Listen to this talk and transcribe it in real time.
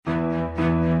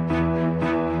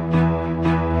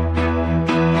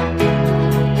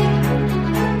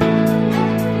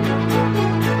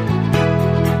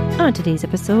On today's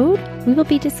episode, we will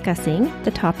be discussing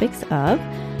the topics of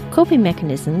coping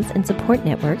mechanisms and support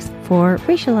networks for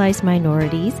racialized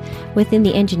minorities within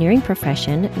the engineering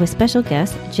profession with special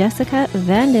guest Jessica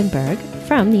Vandenberghe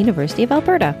from the University of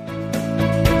Alberta.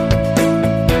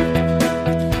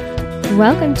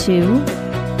 Welcome to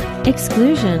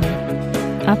Exclusion,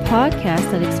 a podcast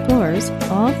that explores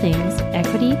all things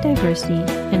equity, diversity,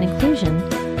 and inclusion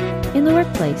in the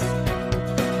workplace.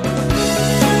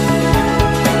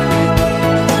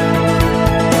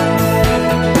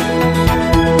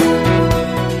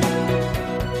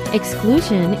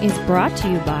 Exclusion is brought to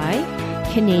you by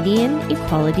Canadian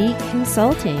Equality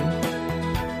Consulting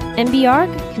and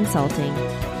BRG Consulting.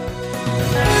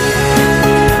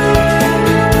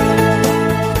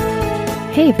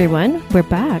 Hey everyone, we're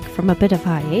back from a bit of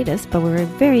hiatus, but we're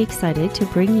very excited to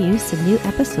bring you some new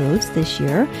episodes this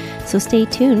year, so stay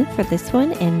tuned for this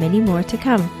one and many more to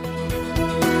come.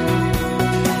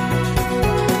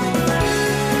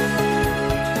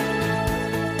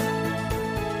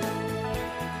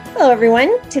 Hello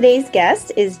everyone, today's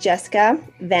guest is Jessica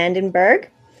Vandenberghe,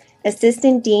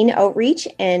 Assistant Dean Outreach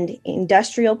and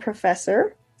Industrial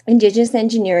Professor, Indigenous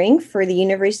Engineering for the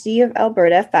University of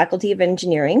Alberta Faculty of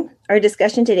Engineering. Our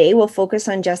discussion today will focus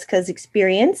on Jessica's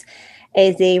experience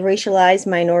as a racialized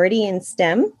minority in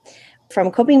STEM, from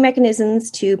coping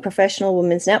mechanisms to professional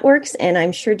women's networks. And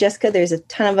I'm sure, Jessica, there's a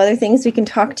ton of other things we can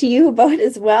talk to you about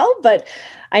as well, but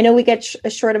I know we get a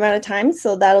short amount of time,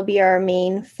 so that'll be our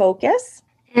main focus.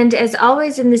 And as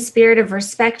always, in the spirit of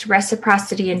respect,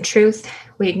 reciprocity, and truth,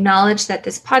 we acknowledge that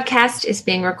this podcast is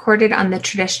being recorded on the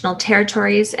traditional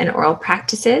territories and oral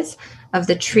practices of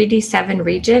the Treaty 7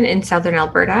 region in southern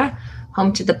Alberta,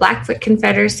 home to the Blackfoot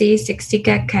Confederacy,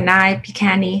 Siksika, Kainai,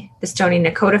 Piikani, the Stoney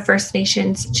Nakoda First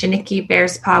Nations, Chiniki,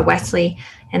 Bearspaw, Wesley,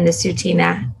 and the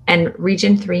Tsuut'ina, and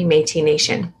Region 3 Métis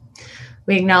Nation.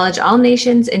 We acknowledge all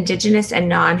nations, Indigenous and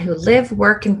non, who live,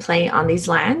 work, and play on these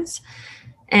lands,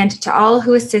 and to all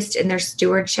who assist in their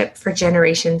stewardship for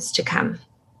generations to come.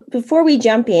 Before we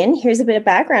jump in, here's a bit of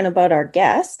background about our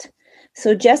guest.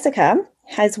 So Jessica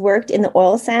has worked in the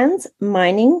oil sands,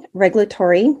 mining,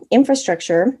 regulatory,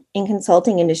 infrastructure, and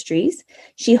consulting industries.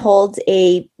 She holds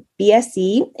a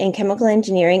BSc in chemical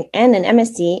engineering and an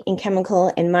MSc in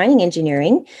chemical and mining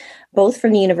engineering, both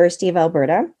from the University of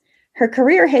Alberta. Her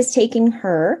career has taken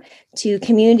her to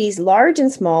communities large and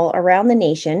small around the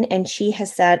nation, and she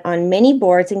has sat on many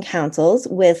boards and councils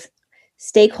with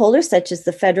stakeholders such as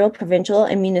the federal, provincial,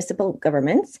 and municipal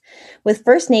governments, with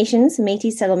First Nations,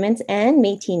 Métis settlements, and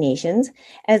Métis nations,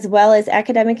 as well as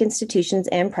academic institutions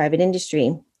and private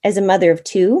industry. As a mother of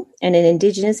two and an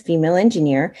Indigenous female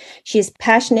engineer, she is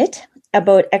passionate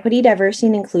about equity, diversity,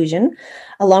 and inclusion,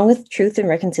 along with truth and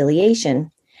reconciliation.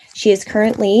 She is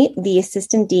currently the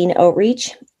Assistant Dean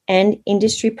Outreach and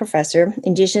Industry Professor,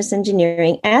 Indigenous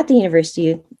Engineering at the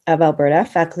University of Alberta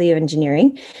Faculty of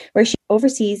Engineering, where she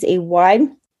oversees a wide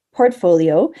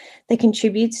portfolio that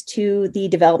contributes to the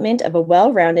development of a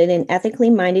well-rounded and ethically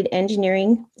minded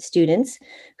engineering students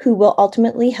who will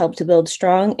ultimately help to build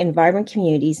strong and vibrant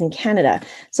communities in Canada.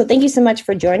 So thank you so much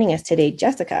for joining us today,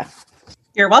 Jessica.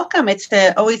 You're welcome. It's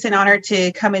always an honor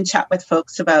to come and chat with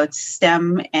folks about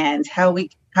STEM and how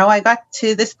I got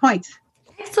to this point.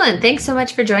 Excellent. Thanks so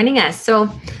much for joining us. So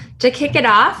to kick it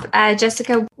off,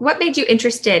 Jessica, what made you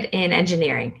interested in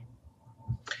engineering?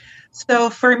 So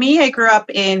for me, I grew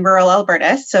up in rural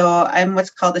Alberta. So I'm what's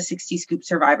called a 60 scoop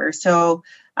survivor. So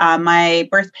my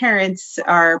birth parents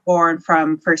are born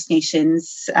from First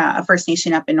Nations, a First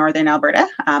Nation up in northern Alberta,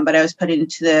 but I was put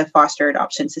into the foster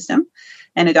adoption system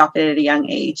and adopted at a young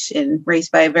age and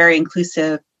raised by a very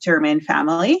inclusive German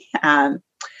family.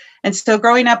 And so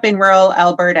growing up in rural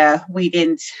Alberta, we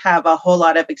didn't have a whole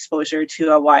lot of exposure to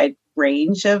a wide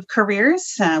range of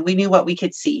careers. We knew what we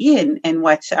could see and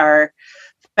what our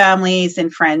families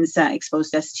and friends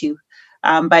exposed us to.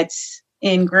 But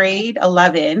in grade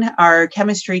 11, our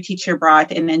chemistry teacher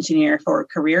brought an engineer for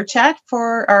career chat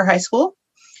for our high school.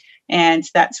 And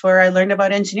that's where I learned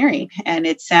about engineering. And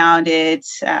it sounded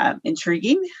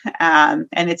intriguing. And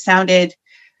it sounded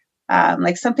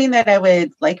like something that I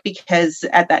would like, because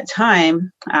at that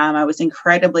time, I was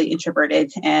incredibly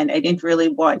introverted and I didn't really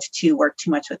want to work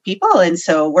too much with people. And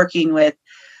so working with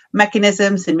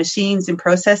mechanisms and machines and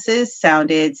processes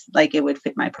sounded like it would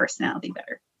fit my personality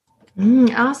better.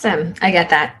 Awesome. I get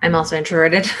that. I'm also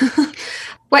introverted.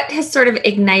 What has sort of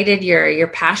ignited your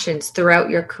passions throughout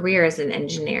your career as an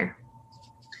engineer?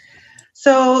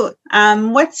 So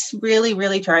what's really,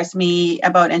 really drives me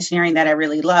about engineering that I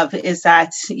really love is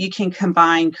that you can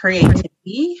combine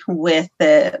creativity with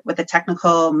the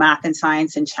technical math and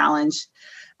science and challenge.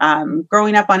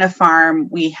 Growing up on a farm,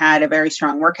 we had a very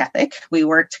strong work ethic. We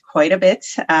worked quite a bit.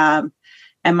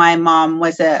 And my mom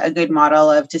was a good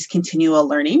model of just continual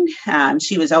learning.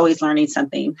 She was always learning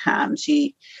something.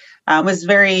 She was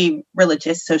very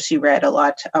religious, so she read a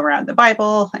lot around the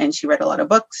Bible and she read a lot of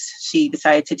books. She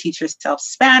decided to teach herself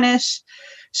Spanish.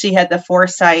 She had the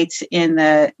foresight in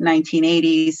the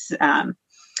 1980s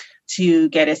to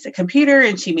get us a computer,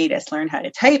 and she made us learn how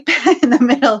to type in the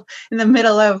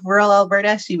middle of rural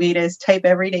Alberta. She made us type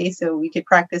every day so we could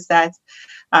practice that.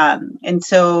 And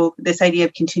so this idea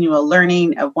of continual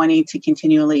learning, of wanting to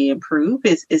continually improve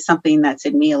is something that's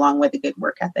in me, along with a good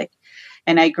work ethic.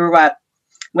 And I grew up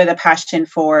with a passion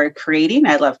for creating.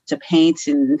 I love to paint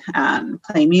and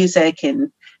play music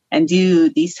and do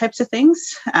these types of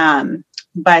things.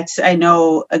 But I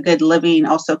know a good living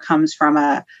also comes from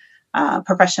a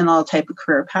professional type of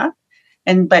career path.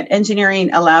 But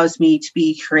engineering allows me to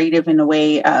be creative in a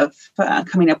way of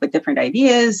coming up with different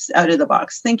ideas, out of the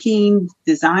box thinking,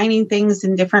 designing things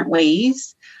in different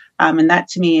ways. And that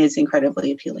to me is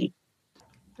incredibly appealing.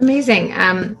 Amazing.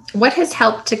 What has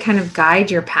helped to kind of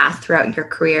guide your path throughout your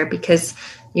career? Because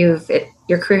your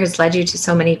career has led you to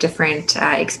so many different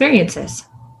experiences.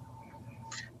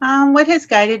 What has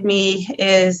guided me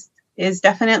is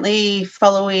definitely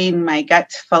following my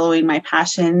gut, following my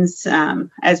passions.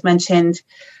 As mentioned,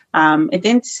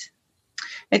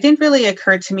 it didn't really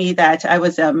occur to me that I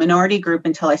was a minority group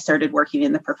until I started working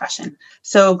in the profession.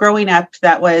 So growing up,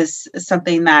 that was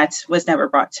something that was never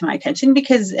brought to my attention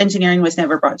because engineering was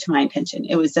never brought to my attention.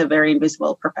 It was a very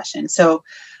invisible profession. So,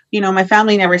 my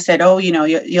family never said, oh,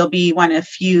 you'll be one of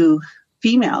few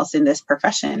females in this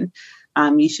profession.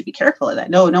 You should be careful of that.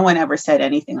 No one ever said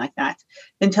anything like that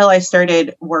until I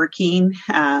started working.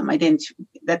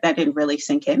 That didn't really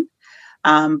sink in.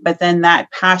 But then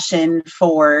that passion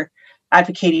for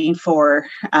advocating for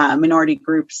minority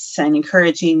groups and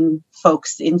encouraging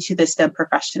folks into the STEM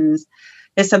professions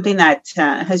is something that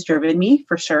has driven me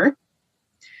for sure.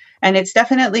 And it's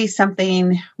definitely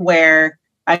something where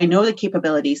I know the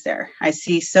capabilities there. I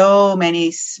see so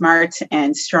many smart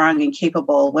and strong and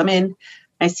capable women.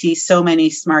 I see so many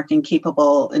smart and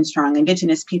capable and strong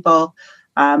Indigenous people,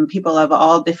 people of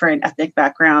all different ethnic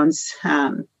backgrounds.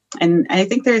 And I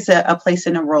think there's a place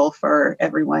and a role for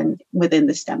everyone within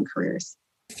the STEM careers.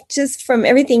 Just from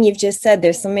everything you've just said,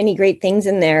 there's so many great things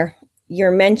in there.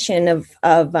 Your mention of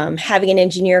having an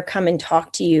engineer come and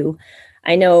talk to you.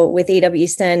 I know with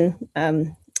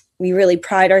AWSTEN, we really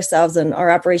pride ourselves on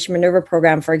our Operation Minerva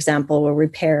program, for example, where we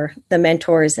pair the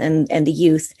mentors and the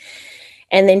youth.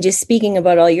 And then just speaking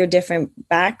about all your different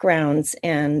backgrounds.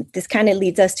 And this kind of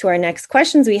leads us to our next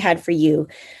questions we had for you.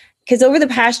 Because over the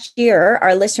past year,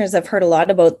 our listeners have heard a lot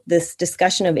about this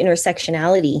discussion of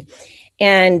intersectionality.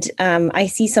 And I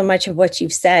see so much of what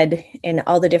you've said and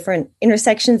all the different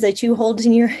intersections that you hold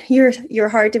in your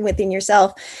heart and within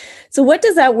yourself. So what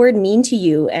does that word mean to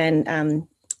you and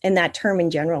that term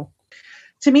in general?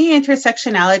 To me,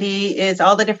 intersectionality is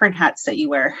all the different hats that you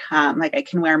wear. Like I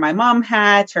can wear my mom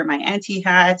hat or my auntie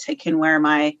hat. I can wear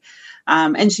my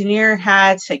engineer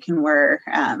hat. I can wear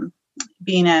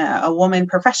being a woman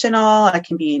professional. I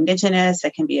can be Indigenous. I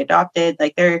can be adopted.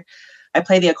 I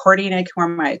play the accordion. I can wear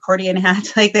my accordion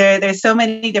hat. There's so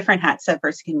many different hats that a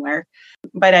person can wear.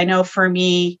 But I know for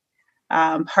me,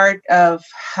 part of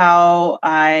how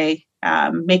I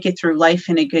make it through life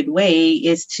in a good way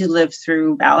is to live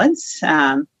through balance.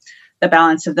 The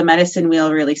balance of the medicine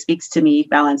wheel really speaks to me,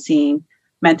 balancing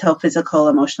mental, physical,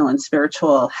 emotional, and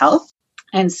spiritual health.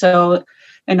 And so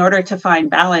in order to find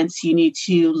balance, you need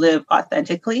to live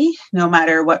authentically, no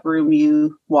matter what room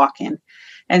you walk in.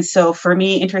 And so for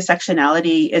me,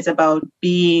 intersectionality is about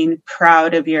being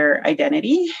proud of your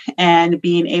identity and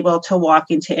being able to walk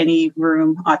into any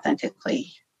room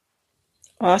authentically.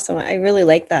 Awesome. I really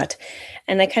like that.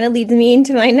 And that kind of leads me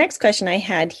into my next question I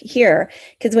had here,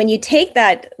 because when you take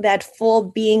that full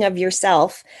being of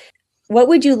yourself, what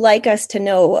would you like us to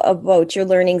know about your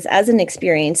learnings as an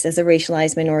experience as a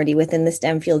racialized minority within the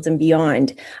STEM fields and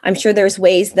beyond? I'm sure there's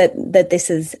ways that this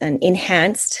has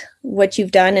enhanced what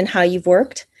you've done and how you've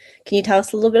worked. Can you tell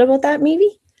us a little bit about that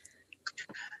maybe?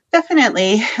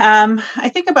 Definitely. I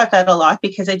think about that a lot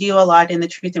because I do a lot in the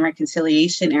truth and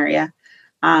reconciliation area.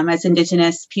 As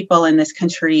Indigenous people in this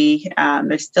country,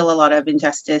 there's still a lot of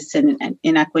injustice and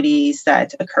inequities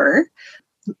that occur,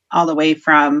 all the way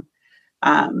from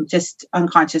just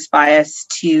unconscious bias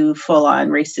to full-on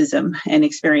racism and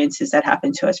experiences that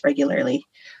happen to us regularly.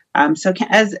 As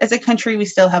a country, we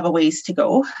still have a ways to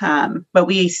go, but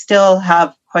we still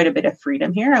have quite a bit of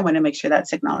freedom here. I want to make sure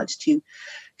that's acknowledged too,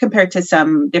 compared to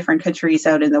some different countries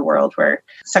out in the world where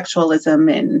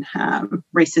sexualism and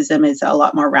racism is a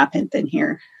lot more rampant than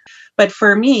here. But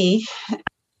for me,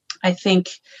 I think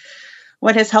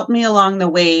what has helped me along the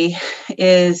way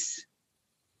is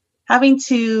having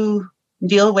to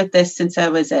deal with this since I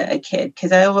was a kid,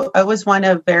 because I was one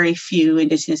of very few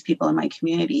Indigenous people in my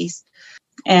communities.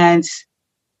 And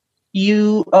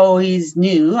I always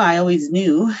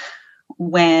knew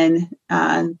when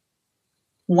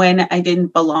I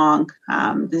didn't belong,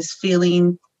 this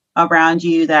feeling around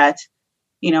you that,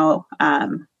 no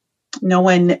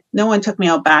one took me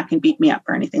out back and beat me up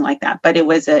or anything like that, but it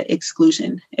was an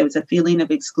exclusion. It was a feeling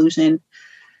of exclusion.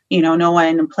 No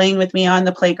one playing with me on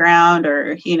the playground,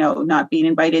 or, not being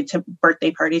invited to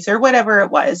birthday parties or whatever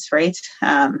it was. Right.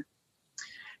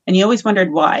 And you always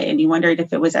wondered why, and you wondered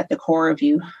if it was at the core of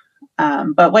you.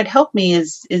 But what helped me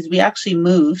is we actually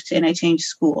moved and I changed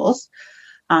schools.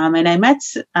 And I met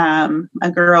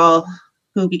a girl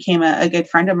who became a good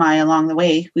friend of mine along the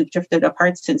way. We've drifted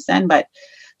apart since then, but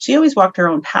she always walked her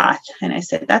own path. And I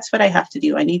said, that's what I have to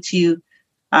do. I need to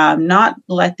not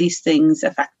let these things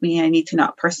affect me. I need to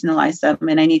not personalize them.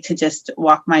 And I need to just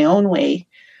walk my own way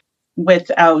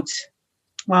without,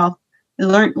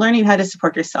 learning how to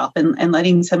support yourself and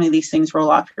letting some of these things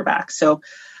roll off your back. So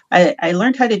I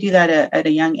learned how to do that at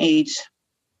a young age.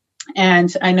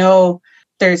 And I know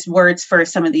there's words for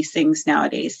some of these things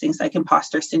nowadays, things like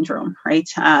imposter syndrome, right?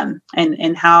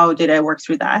 And how did I work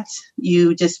through that?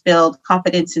 You just build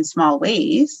confidence in small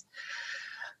ways.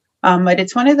 But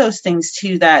it's one of those things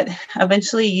too, that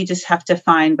eventually you just have to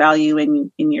find value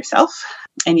in yourself,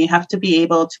 and you have to be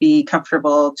able to be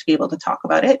comfortable to be able to talk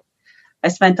about it. I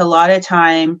spent a lot of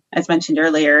time, as mentioned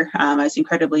earlier, I was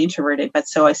incredibly introverted, but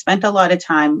so I spent a lot of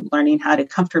time learning how to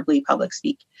comfortably public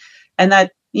speak. And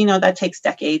that takes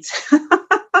decades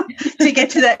to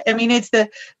get to that. I mean, it's the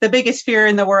biggest fear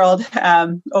in the world,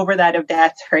 over that of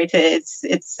death, right?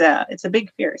 It's a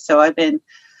big fear. So I've been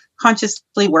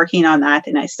consciously working on that,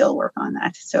 and I still work on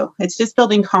that. So it's just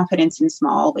building confidence in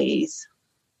small ways.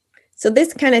 So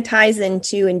this kind of ties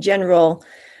into, in general,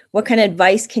 what kind of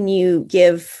advice can you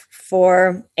give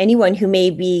for anyone who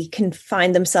maybe can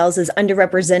find themselves as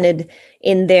underrepresented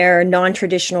in their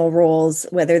non-traditional roles,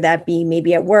 whether that be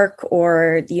maybe at work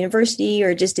or the university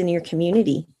or just in your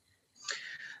community?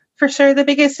 For sure. The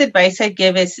biggest advice I'd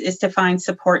give is to find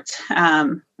support.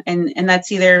 And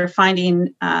that's either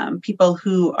finding people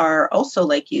who are also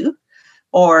like you,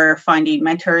 or finding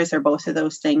mentors, or both of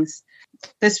those things.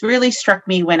 This really struck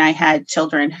me when I had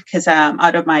children, because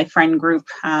out of my friend group,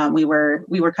 we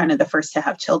were kind of the first to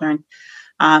have children.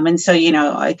 And so,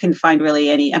 I couldn't find really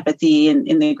any empathy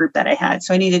in the group that I had.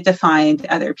 So I needed to find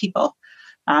other people.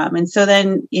 And so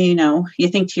then, you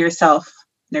think to yourself,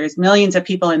 there's millions of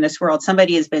people in this world.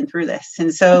 Somebody has been through this.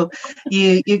 And so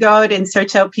you go out and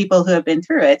search out people who have been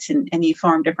through it, and you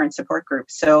form different support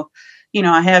groups. So,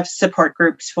 I have support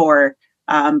groups for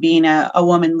being a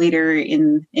woman leader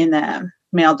in a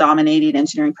male-dominated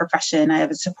engineering profession. I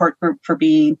have a support group for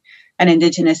being an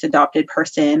Indigenous adopted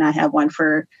person. I have one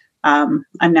for, I'm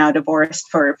now divorced,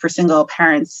 for single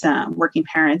parents, working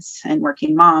parents and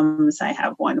working moms. I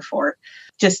have one for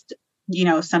just,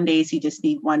 some days you just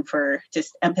need one for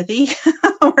just empathy,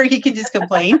 or you can just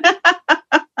complain.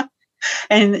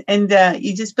 and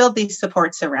you just build these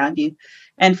supports around you.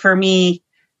 And for me,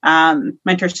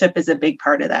 mentorship is a big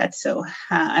part of that. So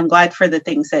I'm glad for the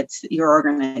things that your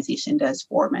organization does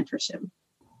for mentorship.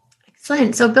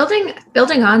 Excellent. So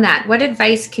building on that, what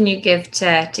advice can you give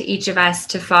to each of us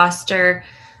to foster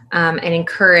and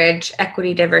encourage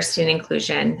equity, diversity, and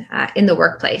inclusion in the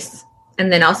workplace?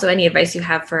 And then also any advice you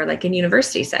have for in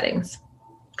university settings?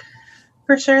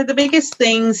 For sure. The biggest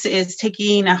things is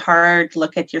taking a hard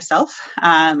look at yourself.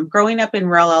 Growing up in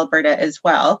rural Alberta as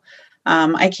well,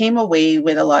 I came away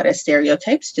with a lot of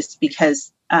stereotypes just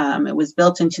because it was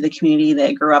built into the community that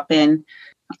I grew up in,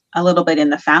 a little bit in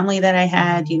the family that I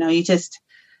had.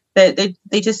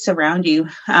 They just surround you.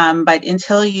 But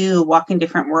until you walk in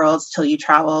different worlds, till you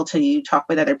travel, till you talk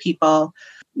with other people,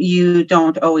 you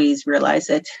don't always realize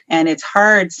it. And it's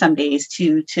hard some days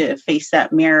to face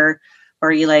that mirror,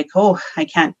 or you're like, oh, I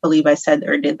can't believe I said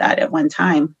or did that at one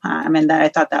time. And that I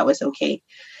thought that was okay.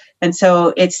 And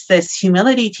so it's this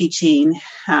humility teaching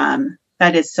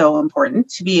that is so important,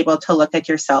 to be able to look at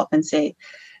yourself and say,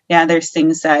 yeah, there's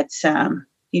things that, I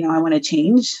want to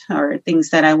change, or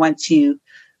things that I want to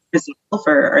resolve,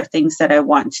 or things that I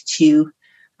want to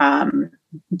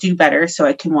do better so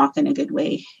I can walk in a good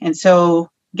way. And so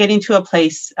getting to a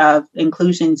place of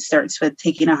inclusion starts with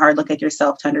taking a hard look at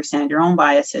yourself to understand your own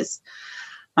biases,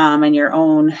 and your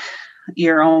own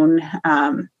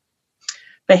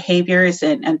behaviors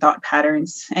and thought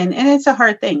patterns. And it's a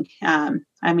hard thing.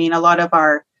 I mean, a lot of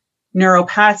our neural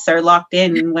paths are locked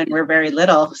in when we're very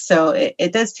little. So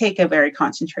it does take a very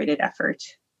concentrated effort.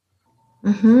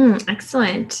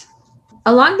 Excellent.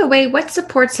 Along the way, what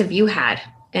supports have you had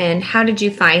and how did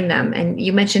you find them? And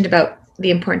you mentioned about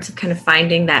the importance of kind of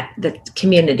finding the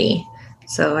community.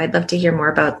 So I'd love to hear more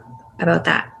about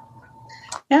that.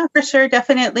 Yeah, for sure.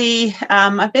 Definitely.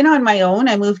 I've been on my own.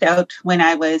 I moved out when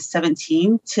I was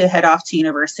 17 to head off to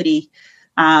university.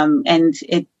 And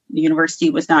university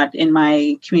was not in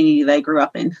my community that I grew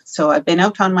up in. So I've been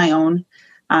out on my own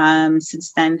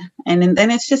since then. And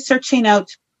then it's just searching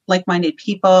out like-minded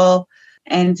people.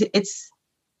 And it's,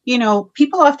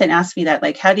 people often ask me that,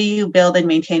 like, how do you build and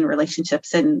maintain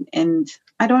relationships? And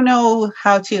I don't know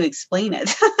how to explain it.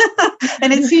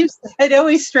 And it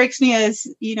always strikes me as,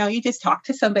 you just talk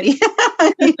to somebody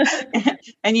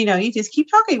and, you just keep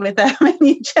talking with them and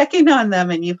you check in on them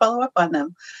and you follow up on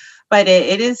them. But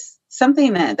it is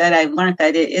something that I've learned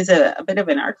that it is a bit of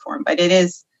an art form, but it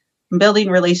is building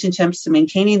relationships,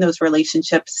 maintaining those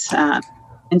relationships,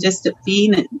 and just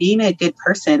being a good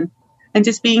person and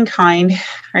just being kind,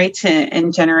 right?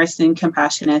 And generous and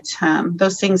compassionate.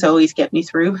 Those things always get me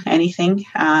through anything.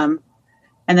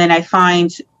 And then I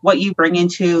find what you bring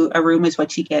into a room is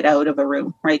what you get out of a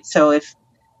room, right? So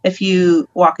if you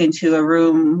walk into a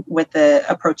room with the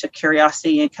approach of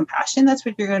curiosity and compassion, that's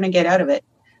what you're going to get out of it.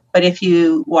 But if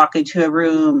you walk into a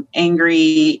room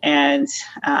angry and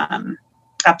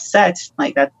upset,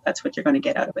 like that's what you're going to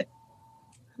get out of it.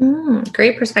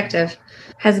 Great perspective.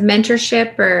 Has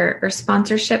mentorship or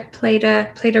sponsorship played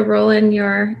a role in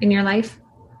your life?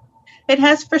 It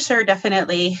has, for sure,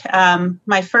 definitely.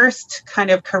 My first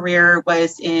kind of career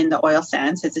was in the oil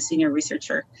sands as a senior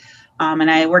researcher.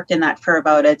 And I worked in that for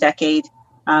about a decade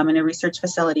in a research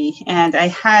facility. And I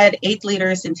had 8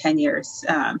 leaders in 10 years.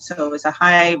 So it was a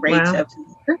high rate of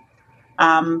leader.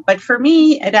 But for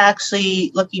me, it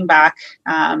actually, looking back,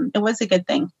 it was a good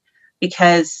thing.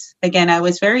 Because, again, I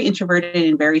was very introverted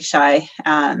and very shy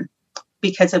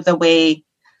because of the way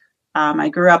I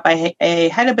grew up. I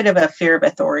had a bit of a fear of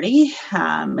authority.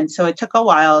 And so it took a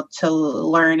while to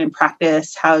learn and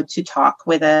practice how to talk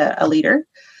with a leader.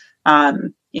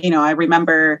 I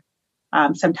remember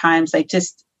sometimes like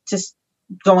just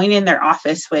going in their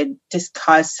office would just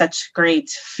cause such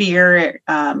great fear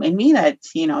in me that,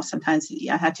 sometimes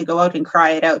I had to go out and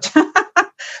cry it out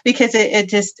because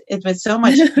it was so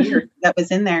much fear that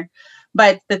was in there.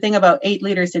 But the thing about 8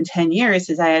 leaders in 10 years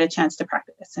is I had a chance to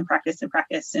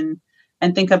practice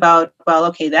and think about, well,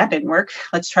 okay, that didn't work.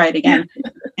 Let's try it again.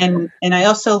 And I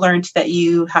also learned that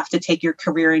you have to take your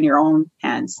career in your own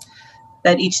hands,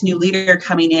 that each new leader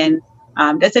coming in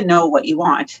doesn't know what you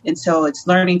want. And so it's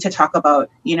learning to talk about,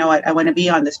 I want to be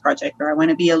on this project, or I want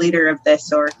to be a leader of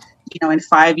this, or, in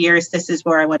 5 years, this is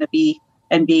where I want to be,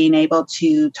 and being able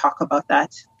to talk about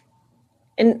that.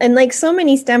 And like so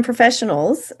many STEM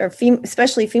professionals, or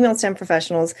especially female STEM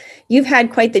professionals, you've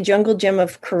had quite the jungle gym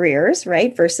of careers,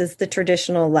 right? Versus the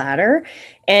traditional ladder.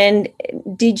 And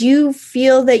did you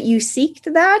feel that you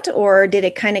seeked that, or did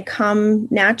it kind of come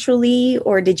naturally,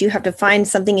 or did you have to find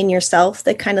something in yourself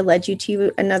that kind of led you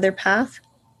to another path?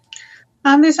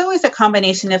 There's always a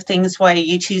combination of things why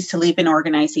you choose to leave an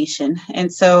organization.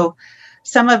 And so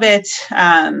some of it,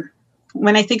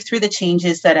 when I think through the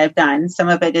changes that I've done, some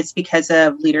of it is because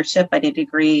of leadership. I didn't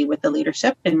agree with the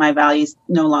leadership and my values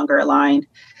no longer aligned.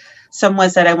 Some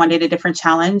was that I wanted a different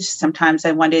challenge. Sometimes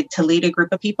I wanted to lead a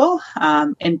group of people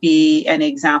and be an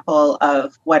example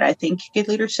of what I think good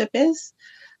leadership is.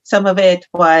 Some of it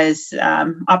was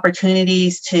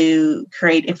opportunities to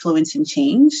create influence and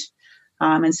change.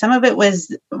 And some of it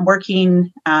was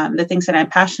working the things that I'm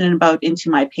passionate about into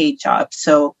my paid job.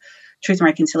 So truth and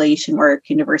reconciliation work,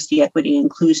 university equity,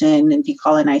 inclusion, and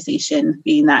decolonization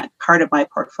being that part of my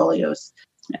portfolios.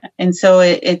 And so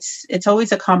it's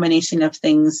always a combination of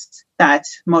things that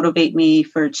motivate me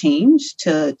for change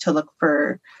to look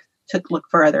for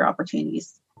other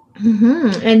opportunities.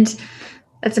 Mm-hmm. And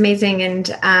that's amazing.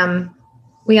 And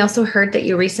we also heard that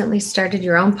you recently started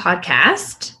your own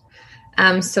podcast.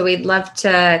 So we'd love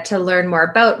to learn more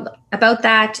about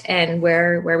that and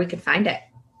where we could find it.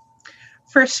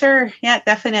 For sure. Yeah,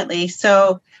 definitely.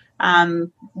 So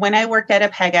when I worked at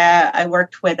APEGA, I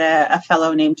worked with a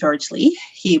fellow named George Lee.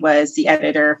 He was the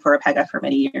editor for APEGA for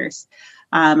many years.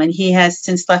 And he has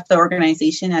since left the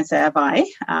organization, as have I.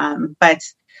 But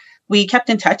we kept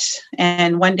in touch.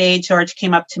 And one day, George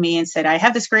came up to me and said, I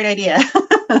have this great idea.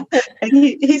 And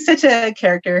he's such a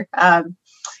character.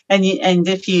 And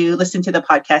if you listen to the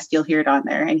podcast, you'll hear it on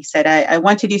there. And he said, I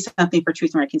want to do something for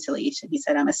truth and reconciliation. He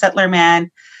said, I'm a settler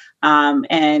man.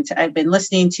 And I've been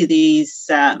listening to these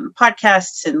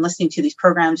podcasts and listening to these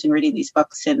programs and reading these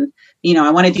books. And,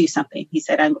 I want to do something. He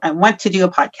said, I want to do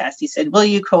a podcast. He said, will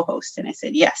you co-host? And I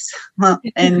said, yes. Well,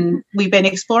 and we've been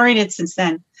exploring it since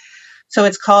then. So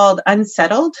it's called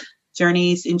Unsettled: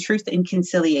 Journeys in Truth and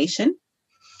Conciliation.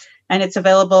 And it's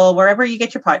available wherever you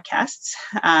get your podcasts.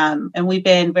 And we've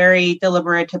been very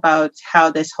deliberate about how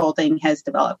this whole thing has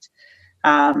developed.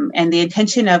 And the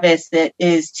intention of it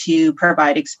is to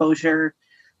provide exposure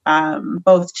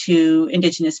both to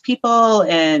Indigenous people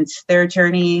and their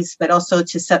journeys, but also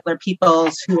to settler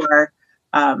peoples who are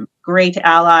great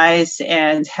allies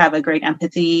and have a great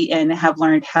empathy and have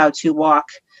learned how to walk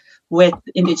with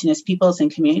Indigenous peoples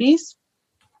and communities.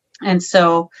 And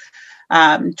so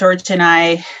George and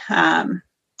I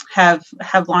have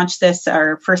launched this.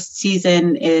 Our first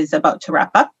season is about to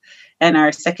wrap up. And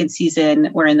our second season,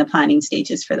 we're in the planning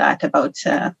stages for that, about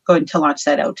going to launch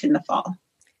that out in the fall.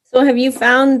 So have you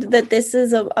found that this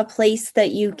is a place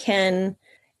that you can,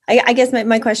 I guess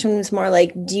my question is more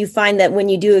like, do you find that when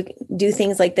you do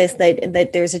things like this,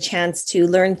 that there's a chance to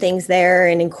learn things there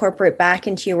and incorporate back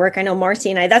into your work? I know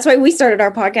Marcy and I, that's why we started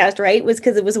our podcast, right? Was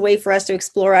because it was a way for us to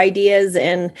explore ideas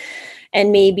and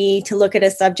maybe to look at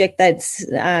a subject that's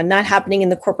not happening in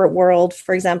the corporate world,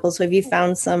 for example. So have you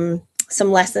found some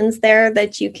lessons there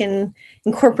that you can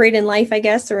incorporate in life, I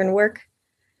guess, or in work?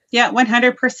 Yeah,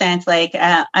 100%.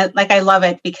 I love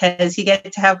it because you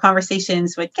get to have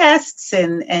conversations with guests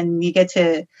and you get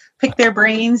to pick their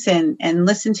brains and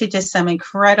listen to just some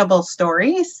incredible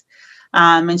stories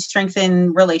and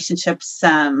strengthen relationships.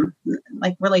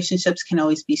 Relationships can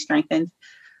always be strengthened.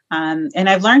 And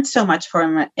I've learned so much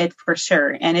from it for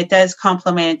sure. And it does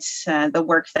complement the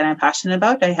work that I'm passionate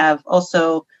about. I have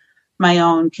also my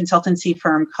own consultancy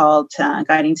firm called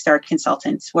Guiding Star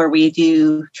Consultants, where we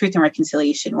do truth and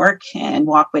reconciliation work and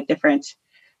walk with different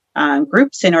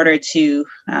groups in order to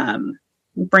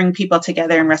bring people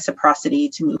together in reciprocity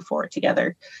to move forward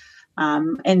together.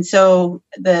 And so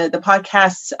the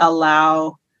podcasts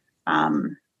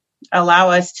allow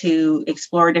us to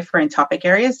explore different topic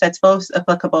areas. That's both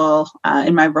applicable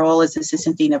in my role as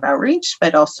Assistant Dean of Outreach,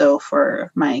 but also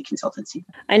for my consultancy.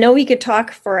 I know we could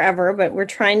talk forever, but we're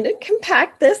trying to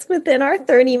compact this within our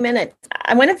 30 minutes.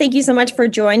 I want to thank you so much for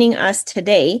joining us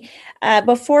today.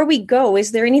 Before we go,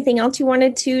 is there anything else you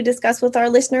wanted to discuss with our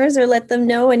listeners or let them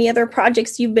know? Any other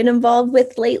projects you've been involved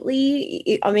with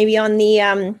lately, or maybe on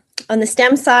the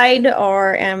STEM side,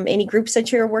 or any groups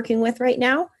that you're working with right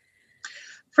now?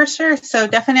 For sure. So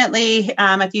definitely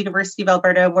at the University of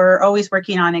Alberta, we're always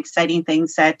working on exciting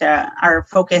things that are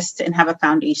focused and have a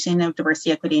foundation of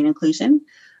diversity, equity, and inclusion.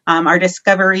 Our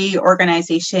Discovery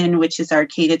organization, which is our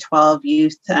K-12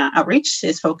 youth outreach,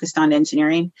 is focused on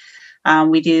engineering.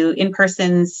 We do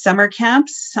in-person summer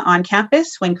camps on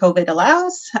campus when COVID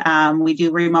allows. We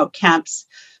do remote camps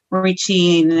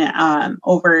reaching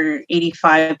over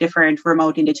 85 different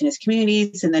remote Indigenous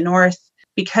communities in the north.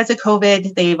 Because of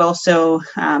COVID, they've also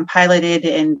piloted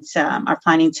and are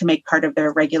planning to make part of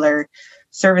their regular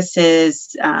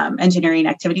services engineering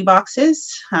activity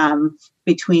boxes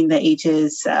between the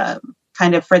ages,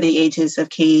 for the ages of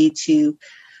K to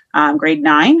grade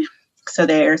 9. So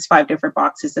there's 5 different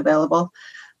boxes available,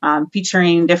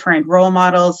 featuring different role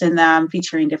models in them,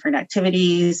 featuring different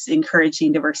activities,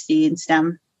 encouraging diversity in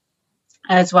STEM,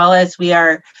 as well as we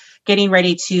are getting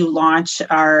ready to launch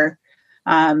our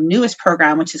newest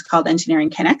program, which is called Engineering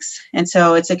Connects. And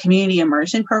so it's a community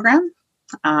immersion program.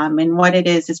 And what it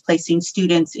is placing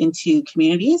students into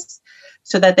communities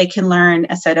so that they can learn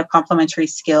a set of complementary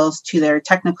skills to their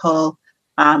technical,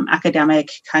 academic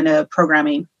kind of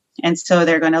programming. And so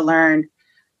they're going to learn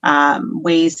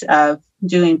ways of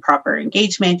doing proper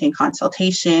engagement and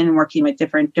consultation, working with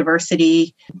different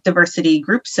diversity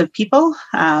groups of people,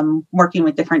 working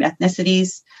with different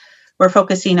ethnicities. We're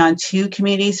focusing on 2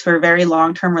 communities for very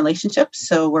long-term relationships.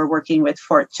 So we're working with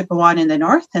Fort Chipewyan in the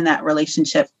north, and that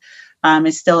relationship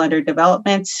is still under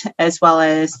development, as well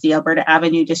as the Alberta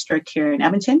Avenue District here in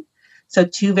Edmonton. So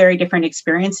 2 very different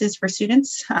experiences for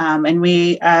students. And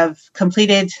we have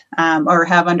completed or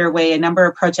have underway a number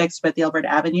of projects with the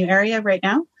Alberta Avenue area right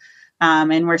now.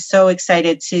 And we're so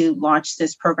excited to launch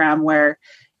this program where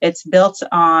it's built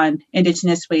on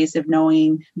Indigenous ways of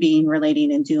knowing, being,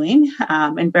 relating, and doing,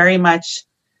 and very much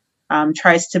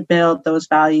tries to build those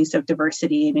values of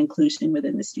diversity and inclusion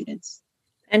within the students.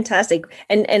 Fantastic.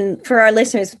 And for our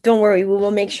listeners, don't worry, we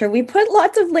will make sure we put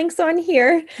lots of links on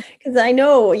here because I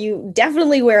know you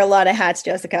definitely wear a lot of hats,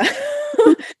 Jessica.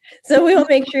 So we will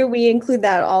make sure we include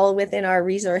that all within our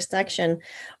resource section.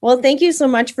 Well, thank you so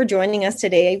much for joining us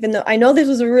today, even though I know this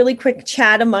was a really quick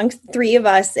chat amongst the three of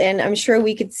us, and I'm sure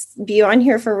we could be on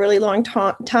here for a really long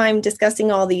time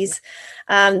discussing all these.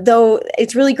 Though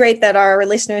it's really great that our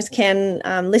listeners can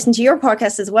listen to your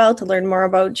podcast as well to learn more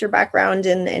about your background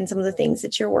and some of the things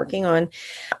that you're working on.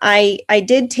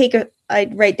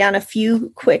 I'd write down a few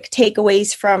quick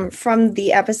takeaways from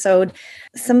the episode.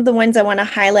 Some of the ones I want to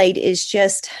highlight is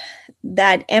just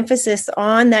that emphasis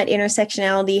on that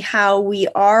intersectionality, how we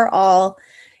are all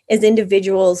as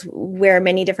individuals wear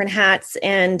many different hats,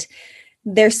 and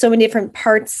there's so many different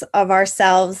parts of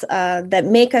ourselves that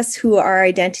make us who our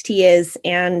identity is.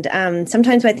 And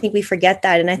sometimes I think we forget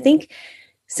that. And I think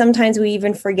sometimes we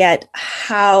even forget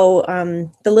how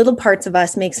the little parts of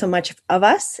us make so much of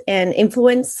us and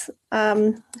influence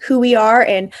who we are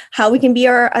and how we can be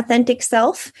our authentic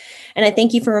self. And I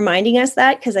thank you for reminding us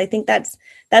that, because I think that's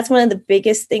one of the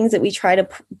biggest things that we try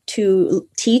to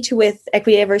teach with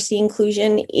equity, diversity,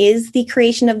 inclusion is the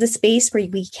creation of the space where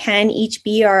we can each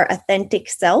be our authentic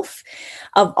self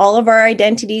of all of our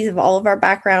identities, of all of our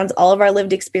backgrounds, all of our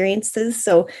lived experiences.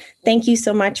 So thank you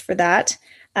so much for that.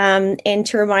 And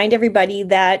to remind everybody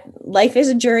that life is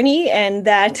a journey and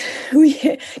that we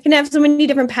can have so many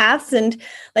different paths, and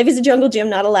life is a jungle gym,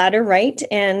 not a ladder, right?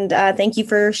 And thank you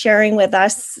for sharing with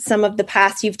us some of the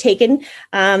paths you've taken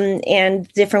and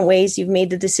different ways you've made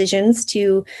the decisions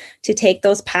to take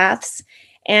those paths.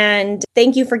 And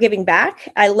thank you for giving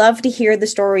back. I love to hear the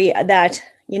story that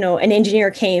an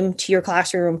engineer came to your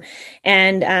classroom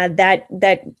and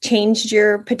that changed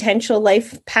your potential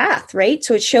life path, right?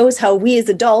 So it shows how we as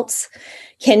adults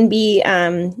can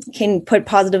put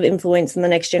positive influence in the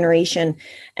next generation.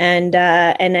 And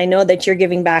I know that you're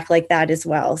giving back like that as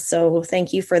well. So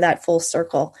thank you for that full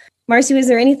circle. Marcy, was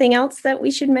there anything else that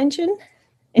we should mention?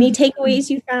 Any takeaways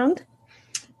you found?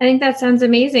 I think that sounds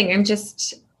amazing. I'm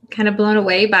just kind of blown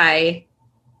away by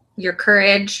your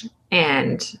courage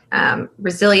and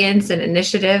resilience and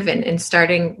initiative and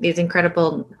starting these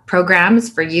incredible programs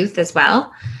for youth as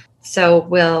well. So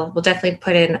we'll definitely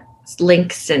put in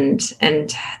links and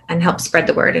help spread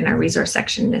the word in our resource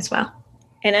section as well.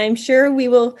 And I'm sure we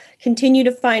will continue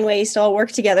to find ways to all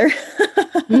work together. For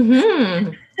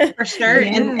sure.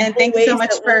 Yeah. And thanks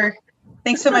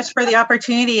so much for the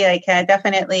opportunity.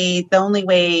 Definitely the only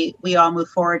way we all move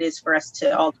forward is for us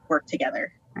to all work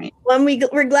together. Right. Well,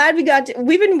 we're glad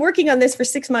we've been working on this for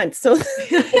 6 months. So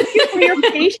thank you for your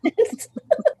patience.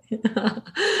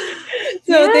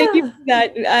 Thank you for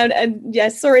that. And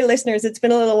yes, sorry, listeners, it's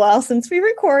been a little while since we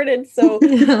recorded. So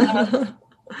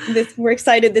we're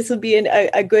excited. This will be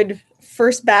a good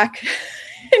first back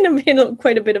in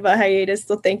quite a bit of a hiatus.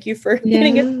 So thank you for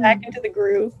getting us back into the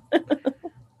groove.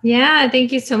 Yeah,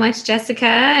 thank you so much, Jessica.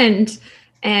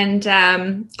 And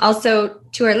also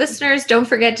to our listeners, don't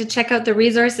forget to check out the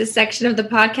resources section of the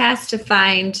podcast to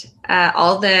find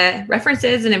all the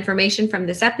references and information from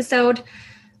this episode.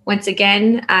 Once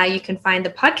again, you can find the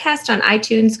podcast on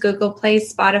iTunes, Google Play,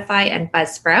 Spotify, and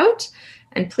Buzzsprout.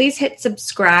 And please hit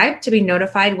subscribe to be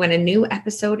notified when a new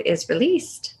episode is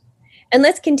released. And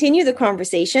let's continue the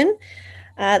conversation.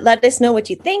 Let us know what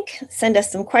you think. Send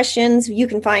us some questions. You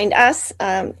can find us,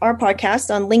 our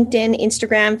podcast, on LinkedIn,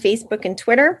 Instagram, Facebook, and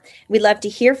Twitter. We'd love to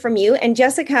hear from you. And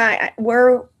Jessica,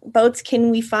 whereabouts can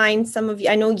we find some of you?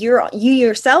 I know you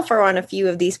yourself are on a few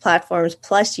of these platforms,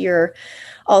 plus your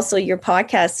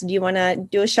podcast. Do you want to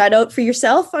do a shout out for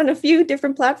yourself on a few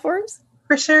different platforms?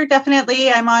 For sure, definitely.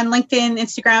 I'm on LinkedIn,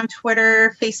 Instagram,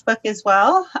 Twitter, Facebook as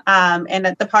well. And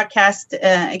the podcast,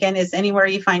 again, is anywhere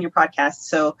you find your podcast.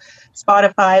 So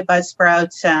Spotify,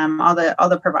 Buzzsprout, all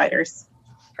the providers.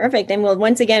 Perfect. And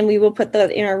once again, we will put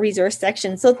that in our resource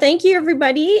section. So thank you,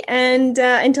 everybody. And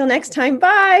until next time,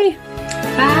 bye.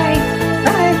 Bye.